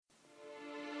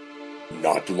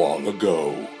Not long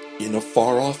ago, in a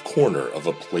far-off corner of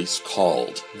a place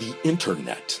called the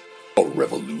Internet, a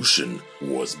revolution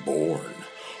was born.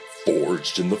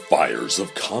 Forged in the fires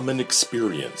of common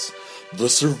experience, the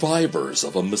survivors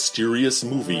of a mysterious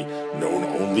movie known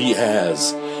only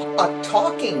as A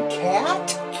Talking Cat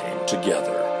came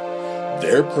together.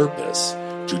 Their purpose,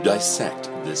 to dissect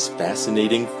this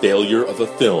fascinating failure of a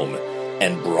film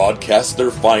and broadcast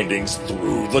their findings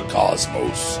through the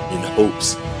cosmos in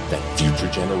hopes that future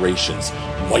generations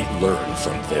might learn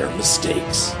from their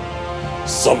mistakes.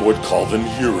 Some would call them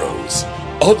heroes,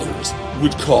 others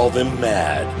would call them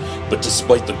mad, but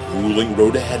despite the grueling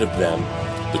road ahead of them,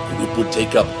 the group would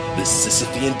take up this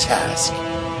Sisyphean task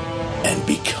and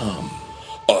become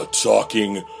a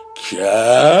talking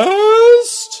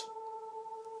cast?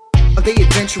 Are they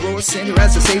adventurers, sinner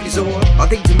as a savior's or are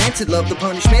they demented, love the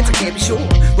punishment? I can't be sure.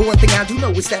 But one thing I do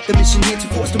know is that the mission here to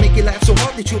force to make you laugh so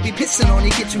hard that you'll be pissing on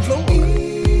your kitchen floor.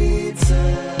 It's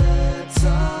a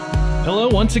talk. Hello,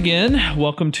 once again.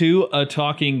 Welcome to A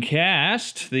Talking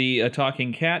Cast, the A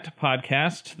Talking Cat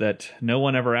podcast that no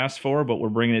one ever asked for, but we're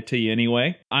bringing it to you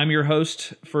anyway. I'm your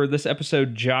host for this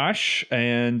episode, Josh,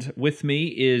 and with me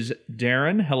is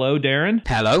Darren. Hello, Darren.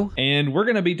 Hello. And we're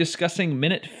going to be discussing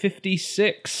minute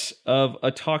 56 of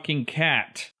A Talking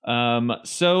Cat.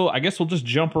 So I guess we'll just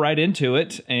jump right into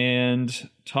it and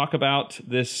talk about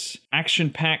this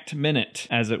action-packed minute,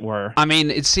 as it were. I mean,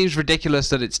 it seems ridiculous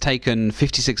that it's taken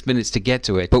 56 minutes to get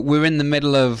to it, but we're in the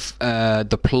middle of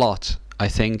the plot, I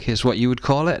think, is what you would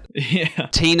call it. Yeah.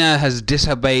 Tina has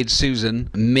disobeyed Susan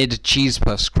mid-Cheese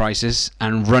Puffs crisis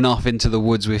and run off into the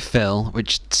woods with Phil,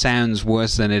 which sounds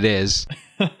worse than it is.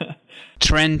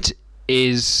 Trent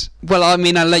is, well, I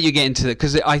mean, I'll let you get into it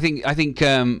because I think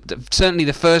certainly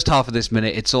the first half of this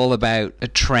minute, it's all about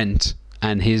Trent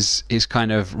and his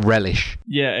kind of relish.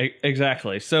 Yeah,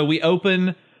 exactly. So we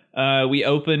open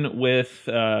with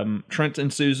Trent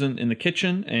and Susan in the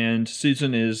kitchen, and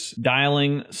Susan is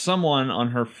dialing someone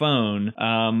on her phone,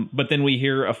 but then we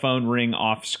hear a phone ring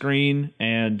off screen,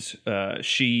 and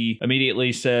she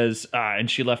immediately says, and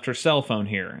she left her cell phone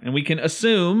here. And we can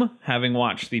assume, having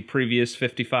watched the previous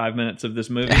 55 minutes of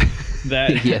this movie,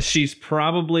 that yes. She's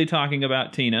probably talking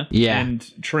about Tina. Yeah.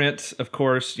 And Trent, of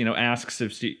course, asks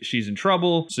if she's in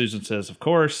trouble. Susan says, of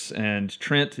course, and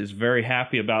Trent is very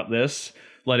happy about this,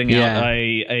 letting out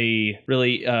a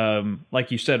really, like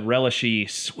you said, relishy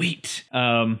sweet.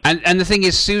 And the thing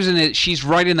is, Susan, she's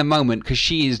right in the moment because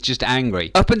she is just angry.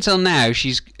 Up until now,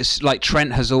 she's like,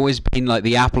 Trent has always been like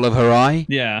the apple of her eye.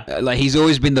 Yeah. Like he's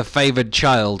always been the favored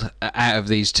child out of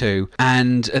these two.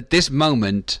 And at this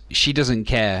moment, she doesn't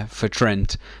care for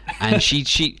Trent. And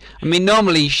I mean,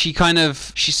 normally she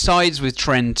sides with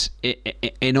Trent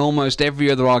in almost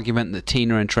every other argument that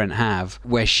Tina and Trent have,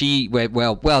 where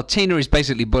Tina is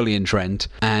basically bullying Trent,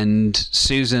 and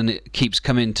Susan keeps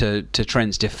coming to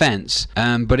Trent's defense.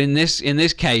 But in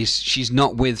this case, she's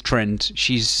not with Trent.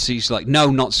 She's like, no,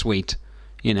 not sweet.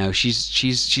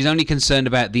 She's only concerned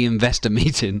about the investor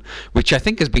meeting, which I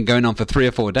think has been going on for 3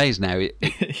 or 4 days now.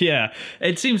 Yeah,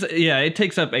 it seems. Yeah, it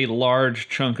takes up a large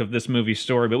chunk of this movie's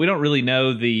story, but we don't really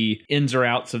know the ins or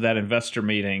outs of that investor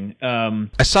meeting.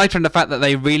 Aside from the fact that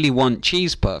they really want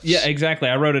cheese puffs. Yeah, exactly.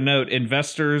 I wrote a note: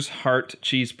 investors heart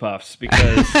cheese puffs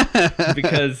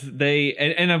because they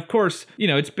and of course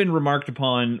it's been remarked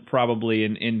upon probably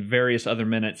in various other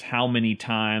minutes how many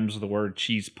times the word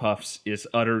cheese puffs is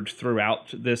uttered throughout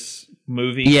this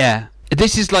movie. Yeah.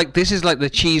 This is like the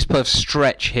cheese puff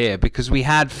stretch here, because we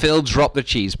had Phil drop the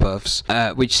cheese puffs,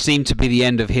 which seemed to be the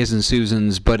end of his and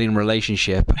Susan's budding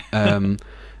relationship,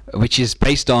 which is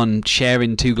based on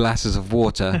sharing 2 glasses of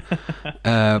water.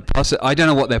 Plus, I don't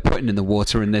know what they're putting in the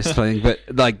water in this thing, but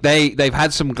like they've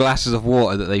had some glasses of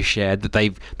water that they've shared that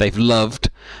they've loved.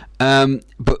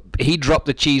 But he dropped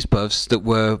the cheese puffs that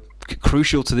were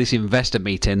crucial to this investor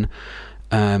meeting.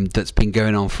 That's been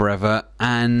going on forever,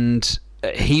 and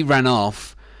he ran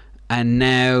off, and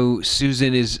now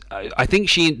Susan is, I think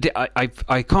I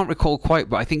can't recall quite,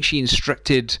 but I think she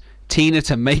instructed Tina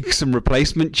to make some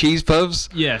replacement cheese puffs.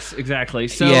 Yes, exactly.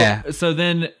 So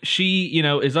then she,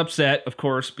 is upset, of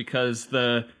course, because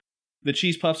the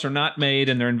cheese puffs are not made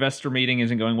and their investor meeting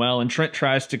isn't going well, and Trent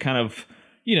tries to kind of,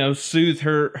 soothe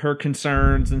her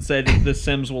concerns and say that the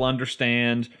Sims will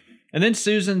understand. And then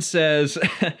Susan says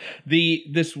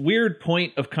this weird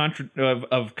point of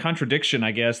contradiction,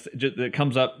 I guess, that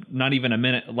comes up not even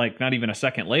a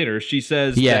second later. She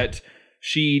says that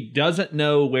she doesn't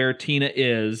know where Tina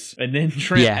is, and then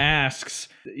Trent asks,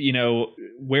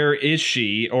 where is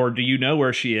she, or do you know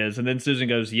where she is? And then Susan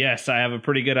goes, yes, I have a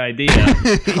pretty good idea.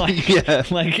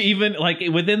 Even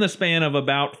within the span of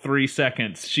about 3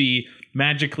 seconds, she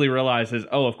magically realizes,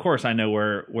 oh, of course I know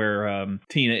where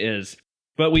Tina is.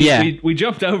 But we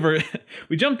jumped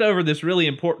over this really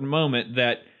important moment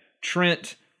that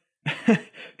Trent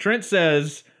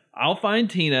says, I'll find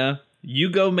Tina, you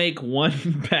go make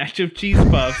one batch of cheese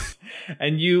puffs,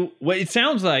 and it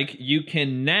sounds like you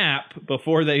can nap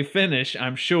before they finish,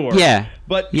 I'm sure. Yeah.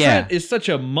 But Trent is such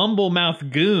a mumble mouth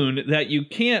goon that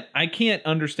I can't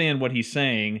understand what he's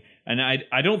saying. And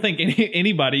I don't think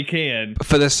anybody can.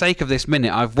 For the sake of this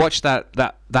minute, I've watched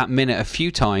that minute a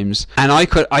few times, and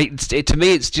to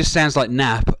me it just sounds like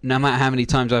nap, no matter how many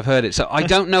times I've heard it. So I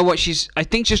don't know what I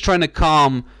think she's trying to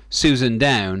calm Susan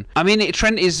down. I mean,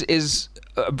 Trent is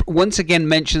once again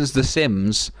mentions The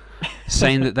Sims,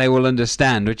 saying that they will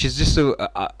understand, which is just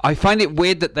I find it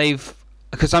weird that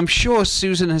because I'm sure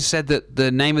Susan has said that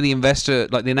the name of the investor,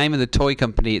 like the name of the toy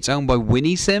company, it's owned by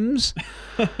Winnie Sims.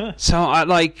 So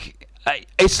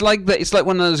it's like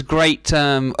one of those great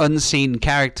unseen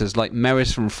characters like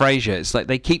Meris from Frasier. It's like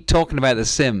they keep talking about the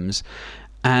Sims,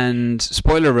 and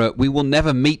spoiler alert, we will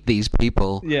never meet these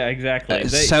people. Yeah, exactly.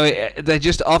 They're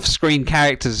just off-screen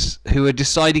characters who are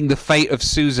deciding the fate of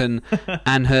Susan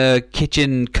and her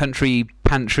kitchen, country,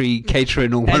 pantry,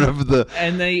 catering, or whatever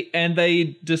and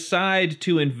they decide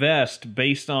to invest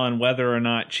based on whether or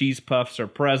not cheese puffs are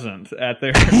present at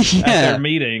their at their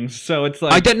meetings. So it's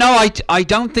like, I don't know. I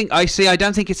don't think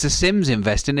it's the Sims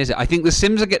investing, is it? I think the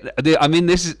Sims I mean,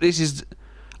 this is.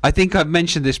 I think I've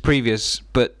mentioned this previous,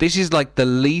 but this is like the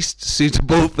least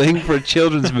suitable thing for a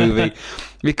children's movie,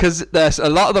 because there's a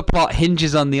lot of the plot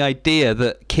hinges on the idea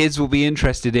that kids will be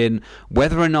interested in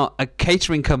whether or not a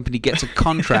catering company gets a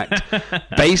contract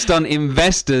based on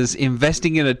investors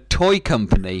investing in a toy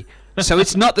company. So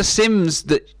it's not the Sims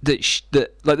that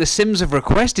like the Sims have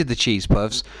requested the cheese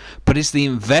puffs, but it's the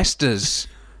investors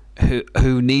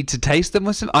who need to taste them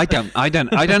or something. I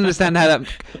don't understand how that.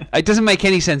 It doesn't make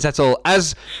any sense at all.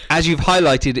 As you've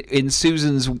highlighted in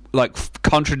Susan's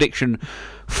contradiction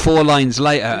 4 lines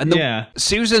later, and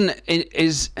Susan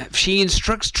she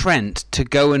instructs Trent to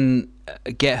go and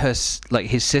get her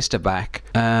his sister back.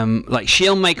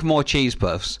 She'll make more cheese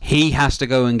puffs. He has to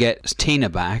go and get Tina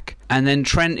back, and then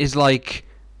Trent is like,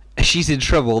 she's in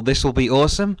trouble. This will be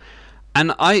awesome.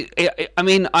 And I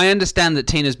mean, I understand that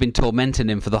Tina's been tormenting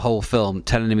him for the whole film,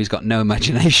 telling him he's got no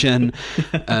imagination,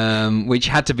 which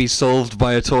had to be solved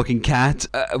by a talking cat,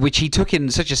 which he took in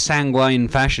such a sanguine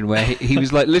fashion where he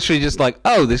was like literally just like,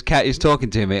 oh, this cat is talking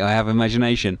to me, I have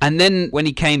imagination. And then when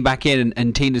he came back in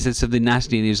and Tina said something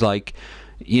nasty and he was like,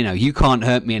 you can't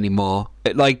hurt me anymore.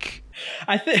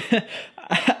 I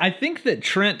think that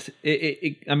Trent,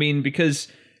 I mean, because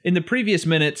in the previous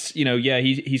minutes,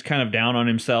 he's kind of down on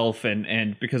himself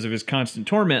and because of his constant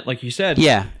torment, like you said.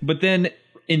 Yeah. But then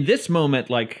in this moment,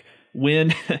 like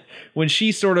when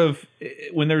she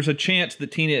when there's a chance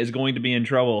that Tina is going to be in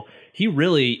trouble,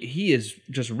 he is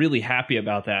just really happy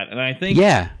about that. And I think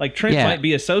Trent might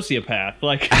be a sociopath.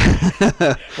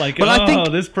 I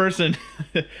think this person.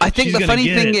 I think the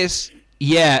funny thing is,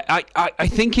 I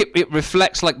think it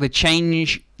reflects like the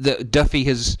change that Duffy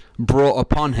has brought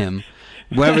upon him.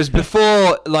 Whereas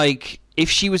before, if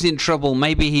she was in trouble,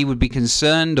 maybe he would be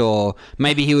concerned or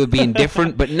maybe he would be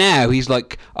indifferent. But now he's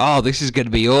like, oh, this is going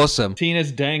to be awesome.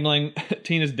 Tina's dangling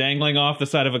off the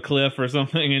side of a cliff or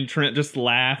something, and Trent just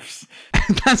laughs.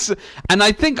 And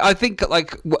I think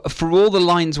for all the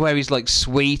lines where he's like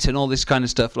sweet and all this kind of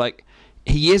stuff, like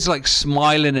he is like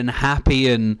smiling and happy,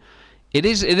 and it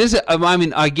is. I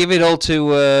mean, I give it all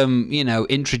to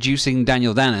introducing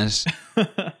Daniel Danis.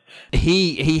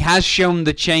 He has shown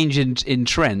the change in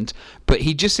Trent, but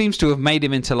he just seems to have made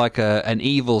him into like an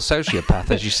evil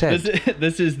sociopath, as you said.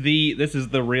 This is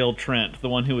the real Trent, the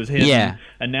one who was hidden,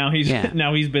 and now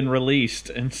he's been released,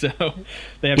 and so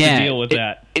they have to deal with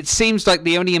that. It seems like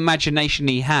the only imagination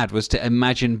he had was to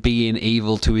imagine being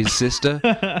evil to his sister.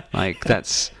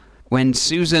 That's when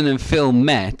Susan and Phil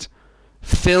met.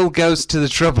 Phil goes to the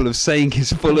trouble of saying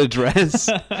his full address.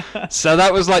 So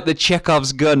that was like the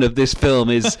Chekhov's gun of this film,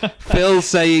 is Phil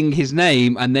saying his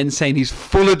name and then saying his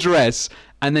full address,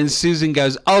 and then Susan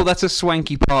goes, oh, that's a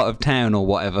swanky part of town or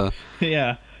whatever.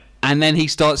 Yeah. And then he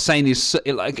starts saying his,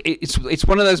 it's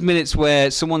one of those minutes where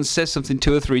someone says something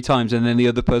 2 or 3 times and then the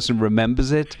other person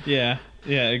remembers it. Yeah.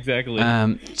 Yeah, exactly.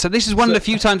 So this is one of the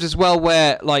few times as well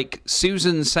where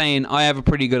Susan's saying, I have a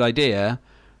pretty good idea.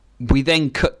 We then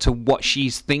cut to what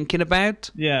she's thinking about.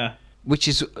 Yeah. Which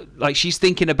is she's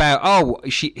thinking about,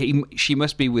 she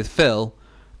must be with Phil,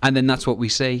 and then that's what we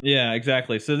see. Yeah,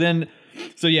 exactly. So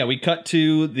we cut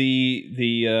to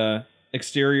the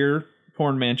exterior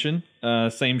porn mansion.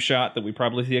 Same shot that we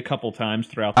probably see a couple times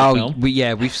throughout the film.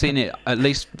 We've seen it at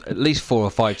least 4 or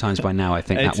 5 times by now. I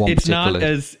think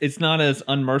it's not as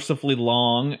unmercifully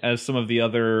long as some of the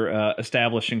other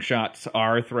establishing shots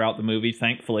are throughout the movie.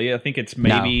 Thankfully, I think it's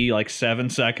maybe like 7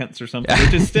 seconds or something,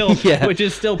 which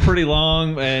is still pretty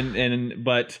long,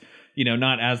 but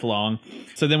not as long.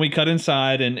 So then we cut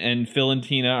inside, and Phil and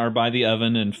Tina are by the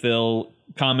oven, and Phil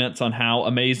comments on how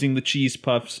amazing the cheese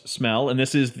puffs smell, and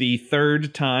this is the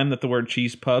 3rd time that the word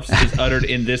cheese puffs is uttered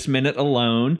in this minute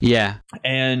alone. Yeah.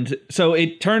 And so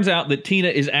it turns out that Tina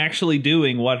is actually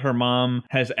doing what her mom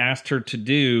has asked her to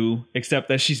do, except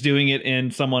that she's doing it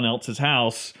in someone else's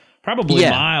house, probably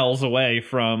miles away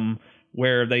from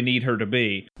where they need her to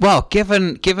be. Well,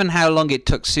 given how long it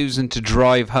took Susan to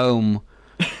drive home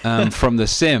from The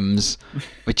Sims,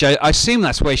 which I assume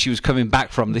that's where she was coming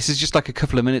back from. This is just like a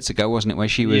couple of minutes ago, wasn't it? Where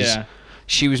she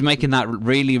was making that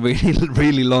really, really,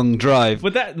 really long drive.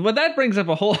 But that brings up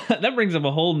a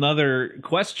whole nother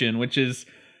question, which is,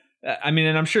 I mean,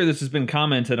 and I'm sure this has been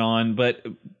commented on, but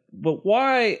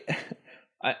why?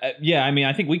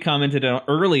 I think we commented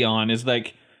early on is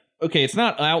like, okay, it's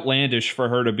not outlandish for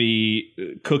her to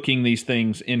be cooking these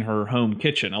things in her home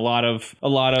kitchen. A lot of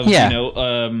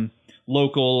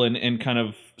local and kind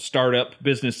of startup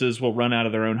businesses will run out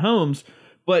of their own homes,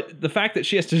 but the fact that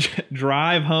she has to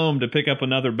drive home to pick up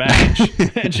another batch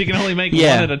and she can only make one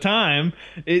at a time,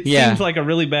 it seems like a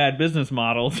really bad business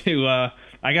model to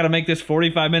I got to make this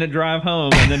 45-minute drive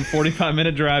home and then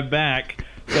 45-minute drive back.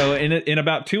 So in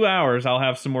about 2 hours, I'll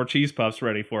have some more cheese puffs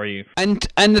ready for you. And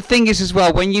the thing is as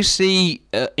well, when you see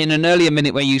in an earlier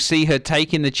minute where you see her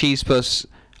taking the cheese puffs,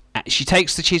 she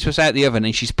takes the cheese puffs out of the oven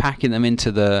and she's packing them into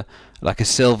a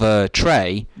silver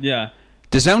tray. Yeah.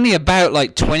 There's only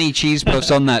about 20 cheese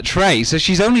puffs on that tray, so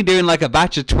she's only doing a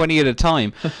batch of 20 at a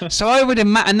time. So I would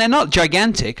imagine, and they're not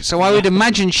gigantic, so I would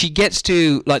imagine she gets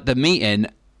to the meeting,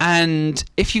 and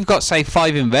if you've got, say,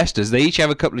 5 investors, they each have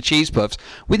a couple of cheese puffs.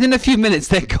 Within a few minutes,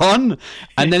 they're gone,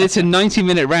 and then it's a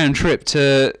 90-minute round trip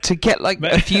to get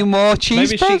a few more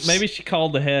cheese puffs. Maybe she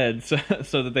called the head so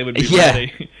that they would be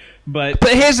ready. But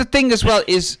here's the thing as well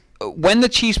is, when the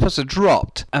cheese puffs are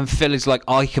dropped and Phil is like,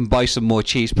 I can buy some more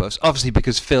cheese puffs, obviously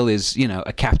because Phil is,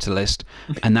 a capitalist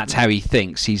and that's how he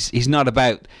thinks. He's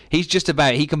just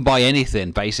about he can buy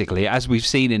anything, basically, as we've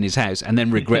seen in his house, and then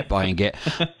regret buying it.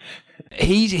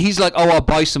 He's like, oh, I'll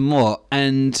buy some more.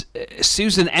 And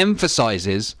Susan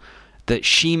emphasizes that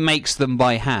she makes them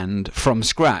by hand from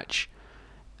scratch.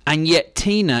 And yet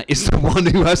Tina is the one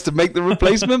who has to make the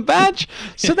replacement batch.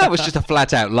 So that was just a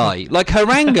flat-out lie.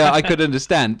 Her anger, I could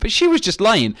understand, but she was just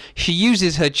lying. She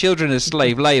uses her children as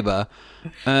slave labor.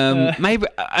 Maybe,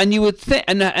 and you would think,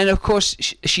 and of course,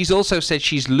 she's also said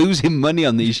she's losing money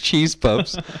on these cheese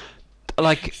puffs.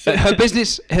 Her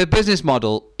business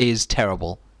model is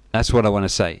terrible. That's what I want to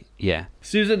say. Yeah.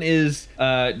 Susan is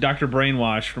Dr.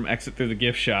 Brainwash from Exit Through the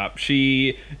Gift Shop.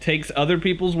 She takes other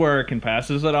people's work and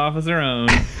passes it off as her own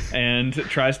and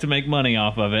tries to make money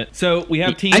off of it. So we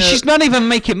have Tina... And she's not even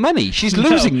making money. She's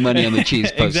losing money on the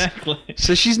cheese puffs. Exactly.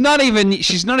 So she's not even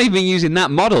using that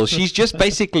model. She's just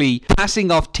basically passing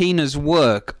off Tina's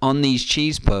work on these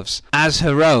cheese puffs as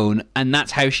her own, and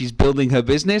that's how she's building her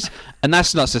business. And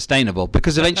that's not sustainable,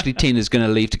 because eventually Tina's going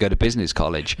to leave to go to business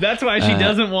college. That's why she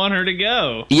doesn't want her to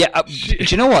go. Yeah. Do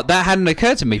you know what? That hadn't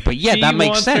occurred to me, but that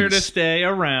makes sense. She wants her to stay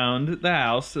around the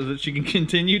house so that she can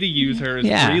continue to use her as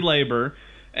free labor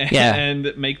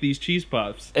and make these cheese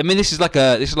puffs. I mean, this is like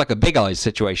a Big Eyes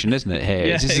situation, isn't it? Here,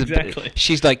 exactly.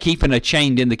 She's keeping her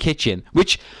chained in the kitchen,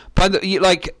 which,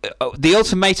 the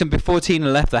ultimatum before Tina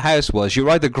left the house was, you're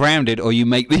either grounded or you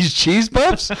make these cheese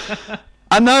puffs.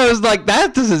 And I was like,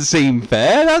 that doesn't seem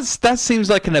fair. That seems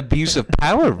like an abuse of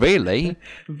power, really.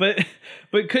 But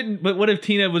what if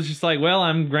Tina was just like, well,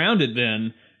 I'm grounded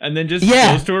then, and then just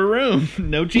goes to her room,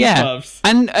 no cheese puffs,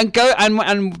 and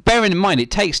bearing in mind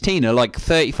it takes Tina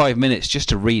 35 minutes just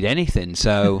to read anything.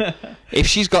 So if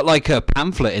she's got a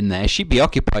pamphlet in there, she'd be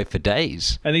occupied for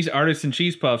days. And these artisan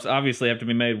cheese puffs obviously have to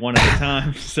be made one at a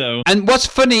time. So and what's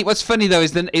funny though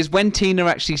is when Tina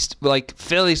actually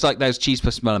Phil is like, those cheese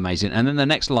puffs smell amazing, and then the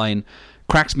next line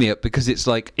cracks me up because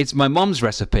it's my mom's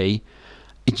recipe.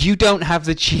 You don't have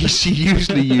the cheese she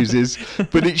usually uses,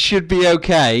 but it should be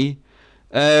okay.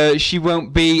 She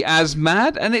won't be as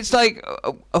mad, and it's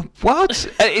what?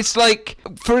 It's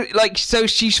so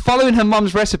she's following her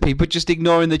mom's recipe, but just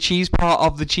ignoring the cheese part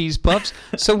of the cheese puffs.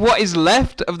 So what is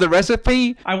left of the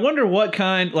recipe? I wonder what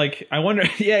kind.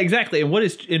 Yeah, exactly. And what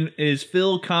is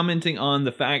Phil commenting on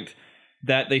the fact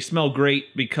that they smell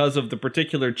great because of the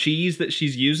particular cheese that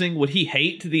she's using. Would he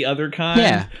hate the other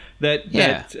kind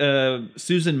that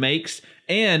Susan makes?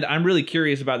 And I'm really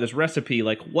curious about this recipe.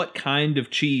 Like, what kind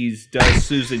of cheese does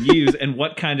Susan use, and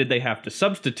what kind did they have to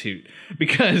substitute?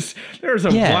 Because there's a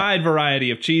wide variety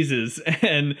of cheeses,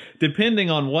 and depending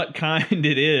on what kind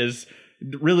it is,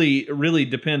 really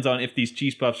depends on if these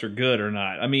cheese puffs are good or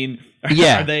not. I mean,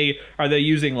 are they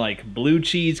using like blue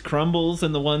cheese crumbles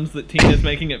in the ones that Tina's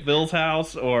making at Phil's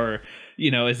house, or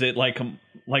is it like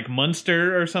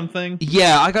Munster or something?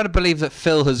 Yeah, I got to believe that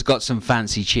Phil has got some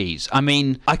fancy cheese. I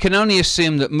mean, I can only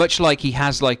assume that much like he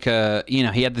has like he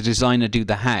had the designer do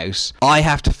the house, I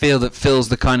have to feel that Phil's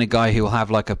the kind of guy who will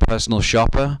have like a personal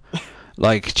shopper.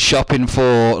 Like shopping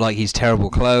for like his terrible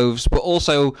clothes, but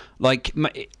also like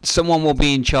someone will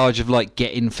be in charge of like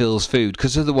getting Phil's food,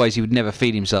 because otherwise he would never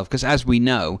feed himself, because as we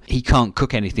know, he can't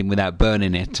cook anything without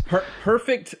burning it.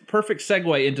 Perfect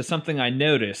segue into something I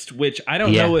noticed, which I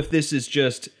don't know if this is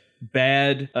just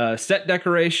bad set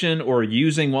decoration or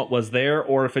using what was there,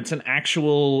 or if it's an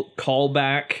actual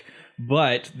callback,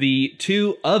 but the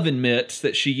 2 oven mitts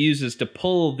that she uses to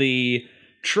pull the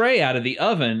tray out of the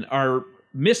oven are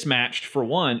mismatched for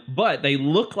one, but they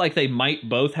look like they might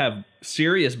both have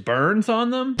serious burns on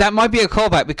them. That might be a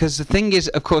callback, because the thing is,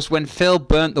 of course, when Phil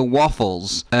burnt the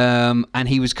waffles and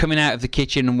he was coming out of the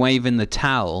kitchen and waving the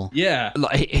towel,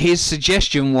 like, his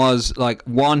suggestion was like,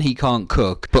 one, he can't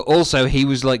cook, but also he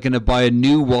was like going to buy a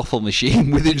new waffle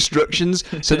machine with instructions.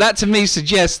 So that to me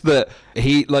suggests that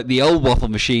he, like, the old waffle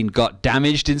machine got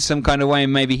damaged in some kind of way,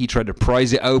 and maybe he tried to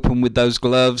prise it open with those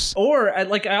gloves. Or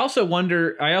like, I also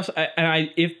wonder,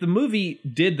 if the movie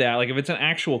did that, like if it's an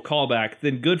actual callback,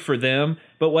 then good for them.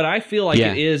 But what I feel like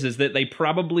it is that they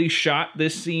probably shot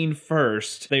this scene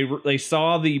first. They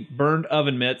saw the burned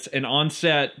oven mitts, and on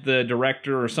set the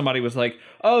director or somebody was like,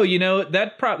 "Oh,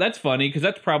 that's funny, because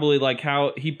that's probably like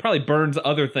how he probably burns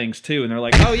other things too." And they're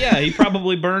like, "Oh yeah, he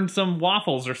probably burned some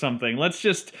waffles or something. Let's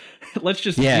just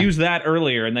use that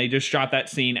earlier." And they just shot that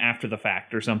scene after the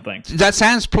fact or something. That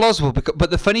sounds plausible, but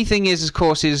the funny thing is, of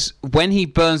course, is when he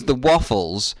burns the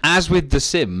waffles, as with The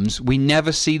Sims, we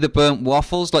never see the burnt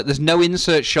waffles. Like, there's no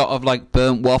insert shot of like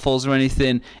burnt waffles or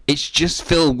anything. It's just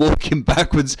Phil walking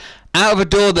backwards out of a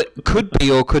door that could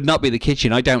be or could not be the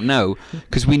kitchen. I don't know,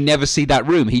 because we never see that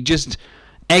room. He just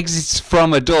exits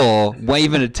from a door,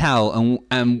 waving a towel,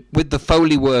 and with the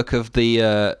Foley work of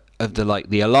the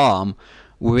alarm,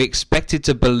 we're expected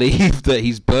to believe that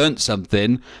he's burnt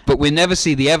something, but we never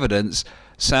see the evidence.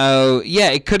 So yeah,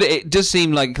 it does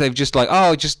seem like they've just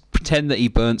like, just pretend that he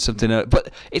burnt something.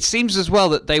 But it seems as well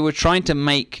that they were trying to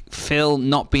make Phil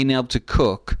not being able to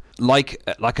cook like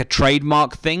a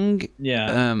trademark thing.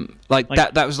 Yeah. Like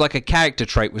that was like a character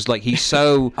trait. Was like, he's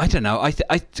so I don't know.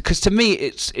 Because to me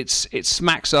it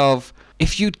smacks of,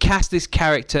 if you'd cast this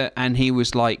character and he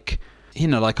was like,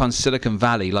 like on Silicon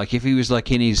Valley, like if he was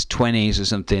like in his 20s or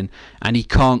something and he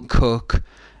can't cook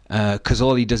because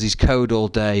all he does is code all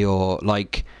day, or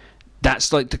like,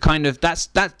 that's like the kind of that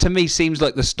to me seems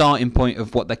like the starting point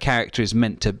of what the character is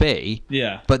meant to be.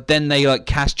 Yeah. But then they like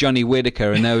cast Johnny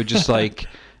Whitaker and they were just like,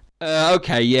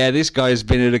 okay, yeah, this guy's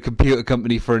been at a computer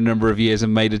company for a number of years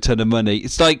and made a ton of money.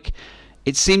 It's like,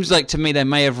 it seems like to me they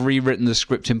may have rewritten the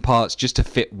script in parts just to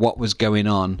fit what was going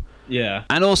on. Yeah.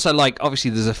 And also, like,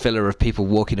 obviously there's a filler of people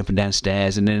walking up and down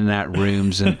stairs and in and out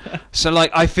rooms. And so,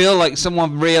 like, I feel like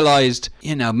someone realized,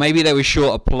 maybe they were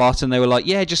short a plot and they were like,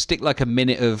 yeah, just stick like a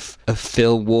minute of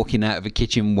Phil walking out of a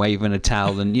kitchen waving a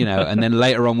towel, and, and then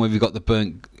later on when we've got the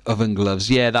burnt oven gloves,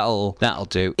 yeah, that'll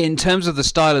do. In terms of the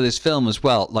style of this film as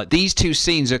well, like, these two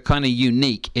scenes are kind of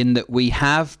unique in that we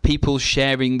have people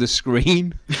sharing the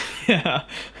screen. Yeah.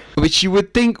 Which you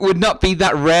would think would not be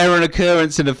that rare an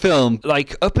occurrence in a film.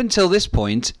 Like, up until this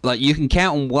point, like, you can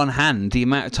count on one hand the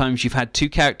amount of times you've had two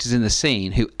characters in the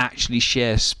scene who actually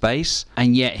share space.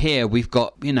 And yet here we've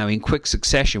got, in quick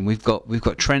succession, we've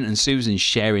got Trent and Susan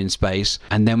sharing space,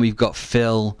 and then we've got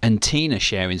Phil and Tina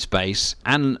sharing space.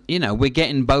 And, we're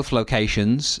getting both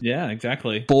locations. Yeah,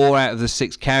 exactly. 4 out of the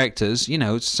 6 characters,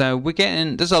 so we're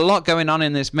getting, there's a lot going on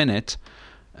in this minute.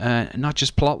 Not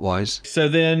just plot-wise. So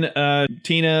then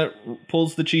Tina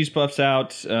pulls the cheese puffs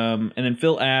out, and then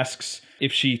Phil asks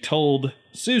if she told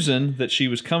Susan that she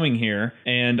was coming here,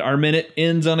 and our minute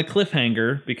ends on a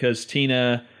cliffhanger because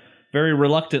Tina very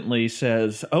reluctantly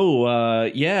says,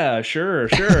 yeah, sure.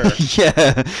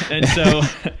 Yeah. And so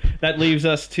that leaves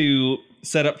us to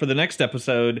set up for the next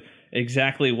episode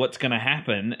exactly what's going to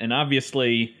happen, and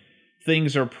obviously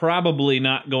things are probably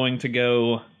not going to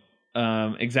go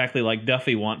exactly like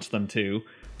Duffy wants them to.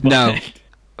 No,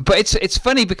 but it's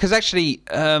funny because actually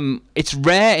it's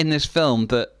rare in this film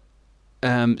that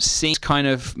scenes kind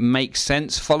of make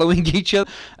sense following each other.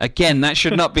 Again, that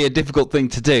should not be a difficult thing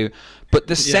to do. But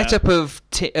the setup of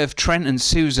Trent and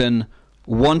Susan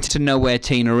wanting to know where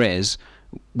Tina is,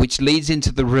 which leads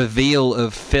into the reveal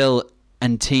of Phil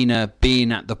and Tina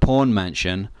being at the porn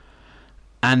mansion,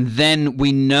 and then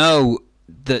we know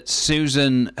that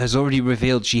Susan has already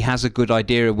revealed she has a good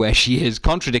idea of where she is,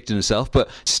 contradicting herself, but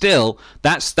still,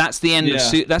 that's the end.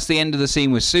 That's the end of the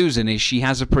scene with Susan. Is she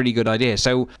has a pretty good idea.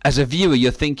 So as a viewer,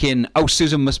 you're thinking, "Oh,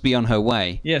 Susan must be on her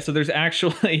way." Yeah. So there's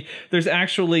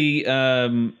actually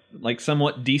like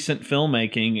somewhat decent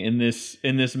filmmaking in this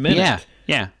minute. Yeah.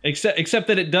 Yeah. Except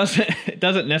that it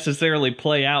doesn't necessarily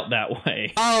play out that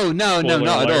way. Oh, no,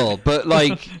 not at all. But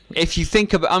like, if you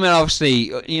think about, I mean,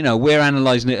 obviously, we're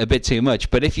analysing it a bit too much.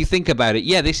 But if you think about it,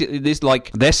 yeah, this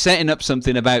like they're setting up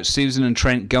something about Susan and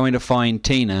Trent going to find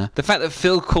Tina. The fact that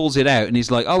Phil calls it out and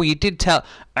he's like, "Oh, you did tell,"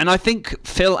 and I think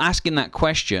Phil asking that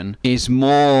question is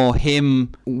more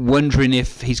him wondering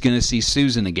if he's going to see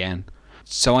Susan again.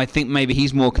 So I think maybe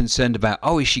he's more concerned about,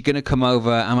 oh, is she going to come over?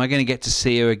 Am I going to get to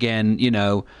see her again?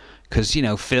 Because,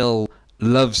 Phil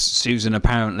loves Susan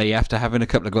apparently after having a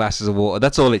couple of glasses of water.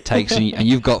 That's all it takes, and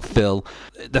you've got Phil.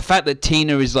 The fact that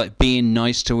Tina is like being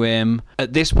nice to him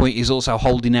at this point is also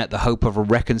holding out the hope of a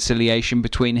reconciliation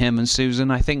between him and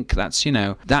Susan. I think that's,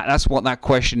 that's what that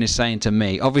question is saying to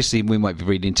me. Obviously, we might be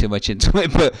reading too much into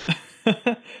it, but...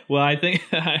 Well, I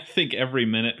think every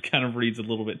minute kind of reads a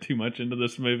little bit too much into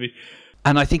this movie.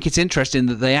 And I think it's interesting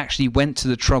that they actually went to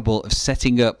the trouble of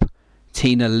setting up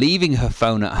Tina leaving her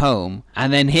phone at home,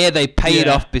 and then here they pay it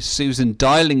off with Susan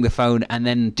dialing the phone and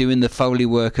then doing the Foley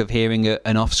work of hearing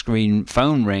an off-screen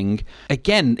phone ring.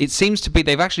 Again, it seems to be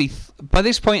they've actually, by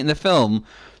this point in the film,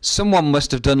 someone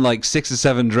must have done like 6 or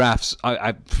 7 drafts,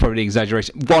 I probably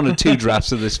exaggeration, 1 or 2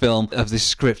 drafts of this film, of this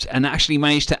script, and actually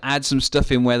managed to add some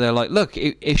stuff in where they're like, look,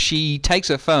 if she takes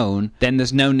her phone, then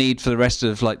there's no need for the rest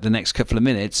of like the next couple of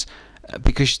minutes,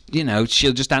 because,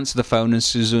 she'll just answer the phone and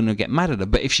Susan will get mad at her.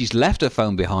 But if she's left her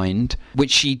phone behind,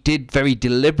 which she did very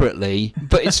deliberately,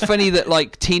 but it's funny that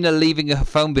like Tina leaving her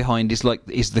phone behind is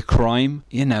the crime,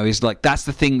 is like that's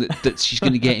the thing that she's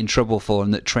going to get in trouble for,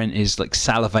 and that Trent is like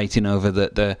salivating over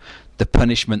the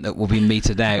punishment that will be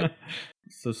meted out.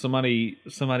 So somebody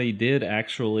did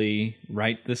actually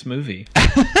write this movie.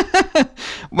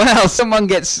 Well, someone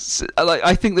gets,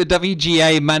 I think the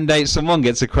WGA mandates someone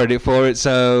gets a credit for it,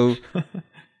 so...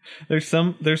 There's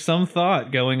some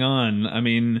thought going on. I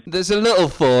mean... There's a little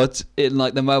thought in,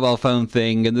 like, the mobile phone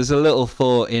thing, and there's a little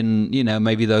thought in,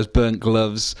 maybe those burnt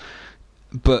gloves.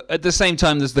 But at the same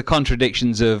time, there's the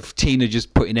contradictions of Tina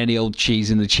just putting any old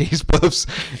cheese in the cheese puffs,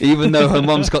 even though her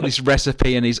mom's got this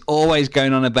recipe and he's always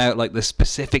going on about like the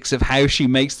specifics of how she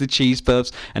makes the cheese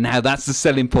puffs and how that's the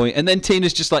selling point. And then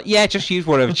Tina's just like, yeah, just use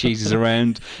whatever cheese is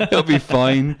around. It'll be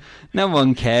fine. No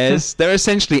one cares. They're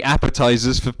essentially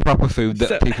appetizers for proper food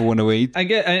that people want to eat. I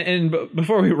get, and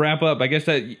before we wrap up, I guess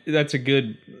that's a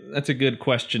good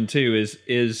question too.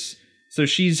 Is so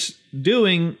she's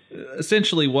doing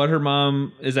essentially what her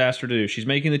mom has asked her to do. She's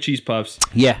making the cheese puffs.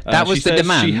 Yeah, that was the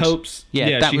demand. She hopes,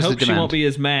 she won't be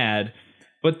as mad.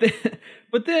 But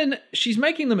then she's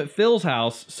making them at Phil's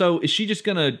house. So is she just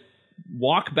gonna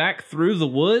walk back through the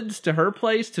woods to her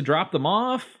place to drop them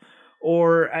off?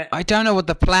 Or I don't know what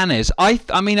the plan is. I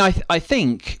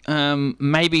think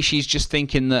maybe she's just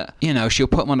thinking that she'll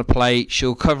put them on a plate,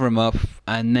 she'll cover them up,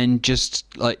 and then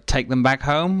just like take them back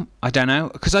home. I don't know,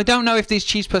 because I don't know if these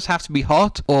cheese puffs have to be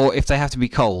hot or if they have to be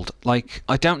cold. Like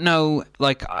I don't know.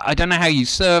 Like I don't know how you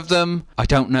serve them. I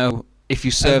don't know if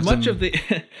you serve them.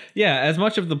 As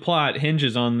much of the plot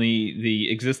hinges on the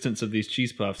existence of these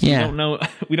cheese puffs. Yeah.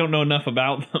 We don't know enough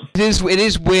about them. It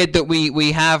is weird that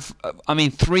we have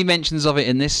 3 mentions of it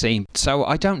in this scene. So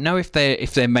I don't know if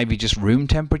they're maybe just room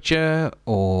temperature,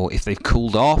 or if they've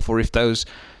cooled off, or if those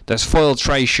foil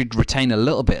trays should retain a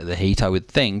little bit of the heat, I would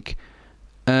think.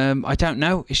 I don't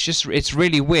know. It's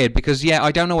really weird because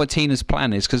I don't know what Tina's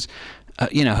plan is, because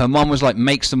her mom was like,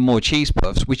 make some more cheese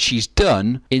puffs, which she's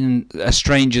done in a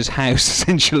stranger's house,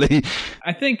 essentially.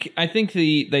 I think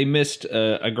they missed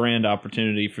a grand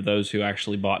opportunity for those who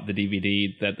actually bought the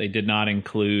DVD, that they did not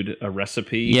include a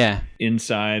recipe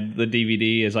inside the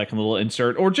DVD as like a little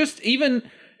insert, or just even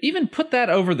put that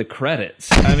over the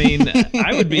credits. I mean,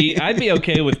 I'd be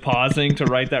okay with pausing to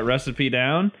write that recipe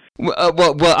down.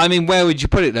 Well, I mean, where would you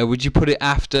put it though? Would you put it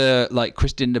after like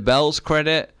Christina Bell's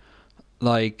credit?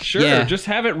 Like, sure, yeah. Just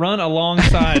have it run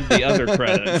alongside the other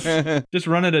credits. Just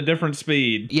run at a different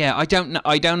speed. Yeah, I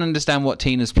don't understand what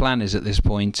Tina's plan is at this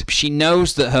point. She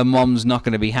knows that her mom's not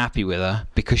going to be happy with her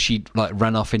because she like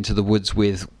ran off into the woods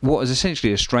with what was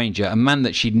essentially a stranger, a man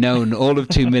that she'd known all of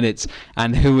 2 minutes,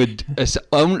 and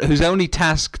whose only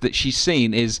task that she's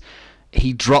seen is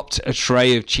he dropped a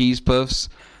tray of cheese puffs.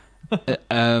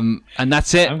 And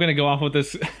that's it. I'm gonna go off with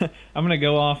this. I'm gonna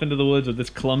go off into the woods with this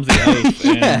clumsy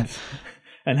oaf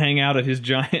and hang out at his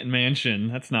giant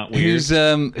mansion. That's not weird.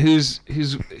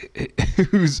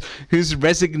 Whose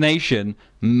resignation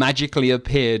magically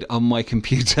appeared on my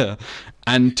computer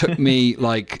and took me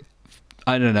like,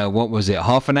 I don't know, what was it,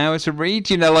 half an hour to read?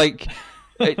 You know, like.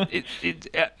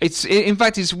 In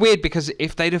fact, it's weird because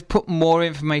if they'd have put more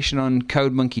information on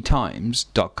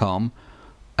CodeMonkeyTimes.com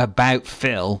about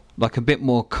Phil, like a bit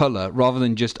more colour, rather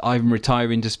than just I'm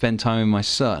retiring to spend time with my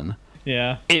son.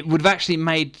 Yeah, it would have actually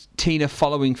made Tina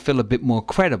following Phil a bit more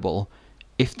credible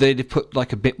if they'd have put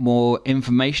like a bit more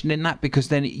information in that, because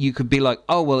then you could be like,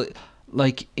 oh well,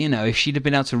 like, you know, if she'd have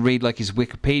been able to read like his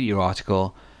Wikipedia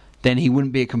article, then he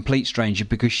wouldn't be a complete stranger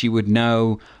because she would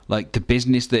know like the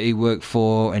business that he worked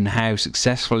for and how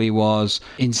successful he was.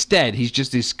 Instead, he's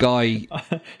just this guy.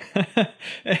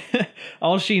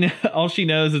 all she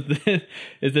knows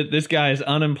is that this guy is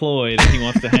unemployed and he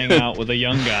wants to hang out with a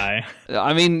young guy.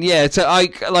 I mean, yeah. So I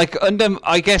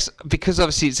guess because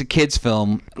obviously it's a kids'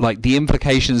 film, like the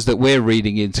implications that we're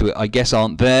reading into it, I guess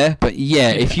aren't there. But yeah,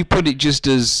 if you put it just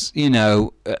as, you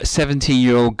know, a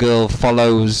 17-year-old girl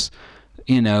follows.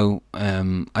 You know,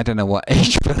 I don't know what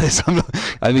age for this.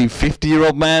 I mean,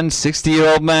 50-year-old man,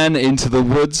 60-year-old man into the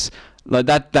woods. Like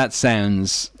that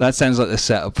sounds like the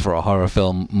setup for a horror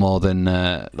film more than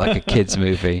like a kids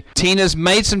movie. Tina's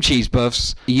made some cheese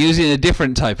puffs using a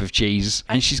different type of cheese,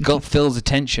 and she's got Phil's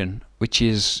attention, which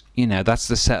is, you know, that's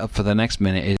the setup for the next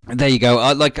minute. There you go.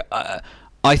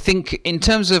 I think in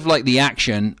terms of like the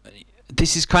action,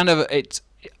 this is kind of it's.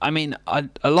 I mean,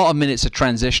 a lot of minutes are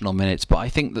transitional minutes, but I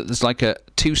think that there's like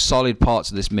two solid parts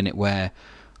of this minute where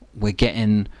we're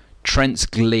getting Trent's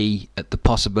glee at the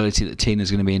possibility that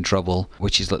Tina's going to be in trouble,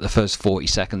 which is like the first 40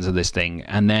 seconds of this thing,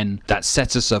 and then that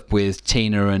sets us up with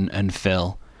Tina and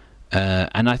Phil.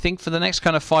 And I think for the next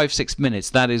kind of 5-6 minutes,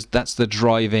 that's the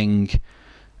driving,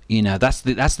 you know, that's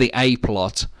the A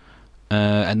plot,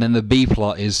 and then the B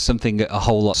plot is something a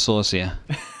whole lot saucier.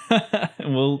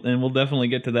 We'll definitely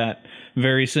get to that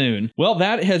very soon. Well,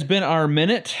 that has been our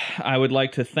minute. I would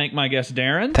like to thank my guest,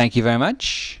 Darren. Thank you very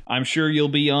much. I'm sure you'll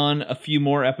be on a few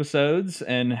more episodes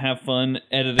and have fun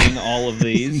editing all of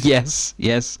these. Yes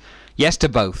to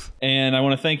both. And I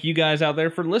want to thank you guys out there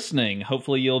for listening.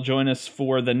 Hopefully you'll join us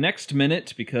for the next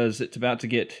minute because it's about to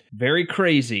get very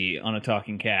crazy on A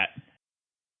Talking Cat.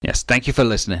 Yes, thank you for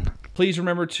listening. Please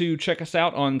remember to check us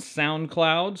out on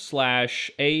SoundCloud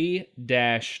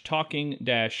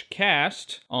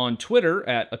 /A-Talking-Cast, on Twitter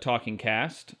at A Talking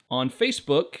Cast, on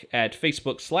Facebook at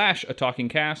Facebook/A Talking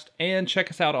Cast, and check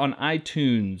us out on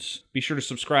iTunes. Be sure to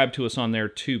subscribe to us on there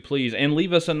too, please, and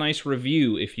leave us a nice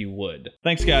review if you would.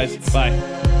 Thanks, guys. Bye.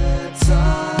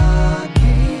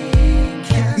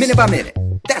 Minute by minute.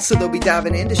 That's so they'll be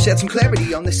diving in to shed some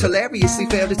clarity on this hilariously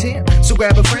failed attempt. So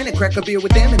grab a friend and crack a beer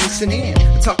with them and listen in.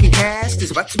 The Talking Cast is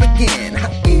about to begin.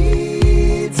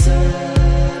 It's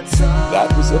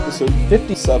That was episode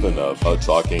 57 of A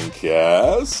Talking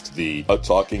Cast, the A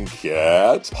Talking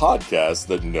Cat podcast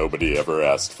that nobody ever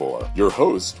asked for. Your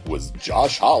host was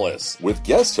Josh Hollis, with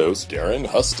guest host Darren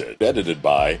Husted. Edited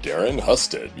by Darren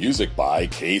Husted. Music by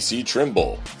Casey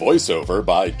Trimble. Voiceover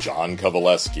by John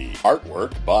Kovaleski.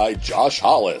 Artwork by Josh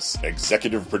Hollis.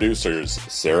 Executive producers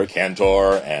Sarah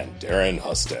Cantor and Darren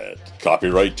Husted.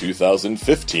 Copyright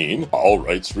 2015, all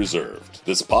rights reserved.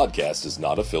 This podcast is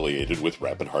not affiliated with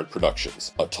Rapid Heart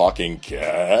Productions. A Talking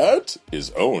Cat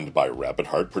is owned by Rapid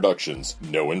Heart Productions.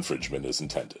 No infringement is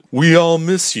intended. We all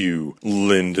miss you,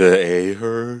 Linda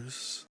Ahers.